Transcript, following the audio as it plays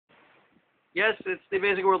Yes, it's the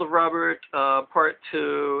Amazing World of Robert, Part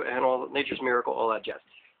 2, and all Nature's Miracle, all that jazz.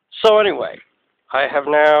 So anyway, I have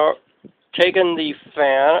now taken the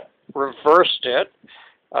fan, reversed it,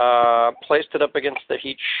 placed it up against the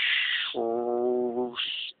heat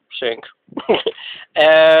sink,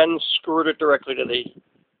 and screwed it directly to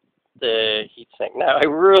the heat sink. Now I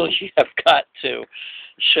really have got to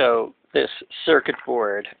show this circuit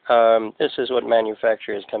board. This is what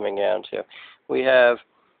manufacturer is coming down to. We have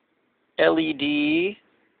LED,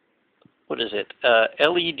 what is it?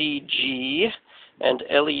 LED-G and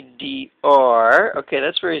LED-R. Okay,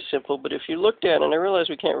 that's very simple, but if you look down, and I realize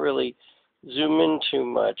we can't really zoom in too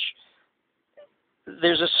much,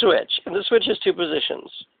 there's a switch, and the switch has two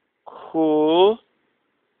positions, cool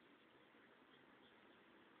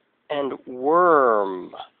and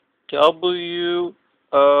worm, W-O-R-M.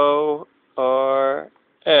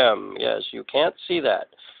 Yes, you can't see that,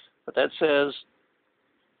 but that says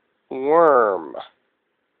worm.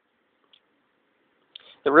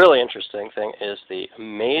 The really interesting thing is the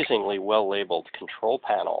amazingly well-labeled control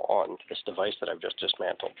panel on this device that I've just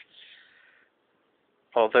dismantled.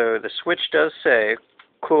 Although the switch does say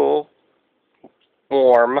cool,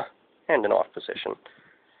 warm, and an off position,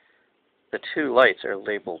 the two lights are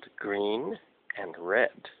labeled green and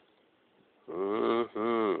red.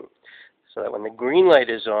 So that when the green light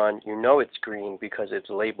is on, you know it's green because it's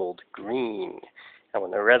labeled green. And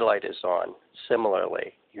when the red light is on,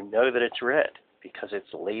 similarly, you know that it's red because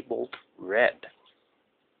it's labeled red.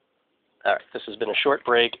 All right, this has been a short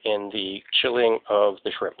break in the chilling of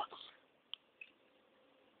the shrimp.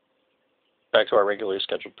 Back to our regularly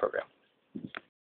scheduled program.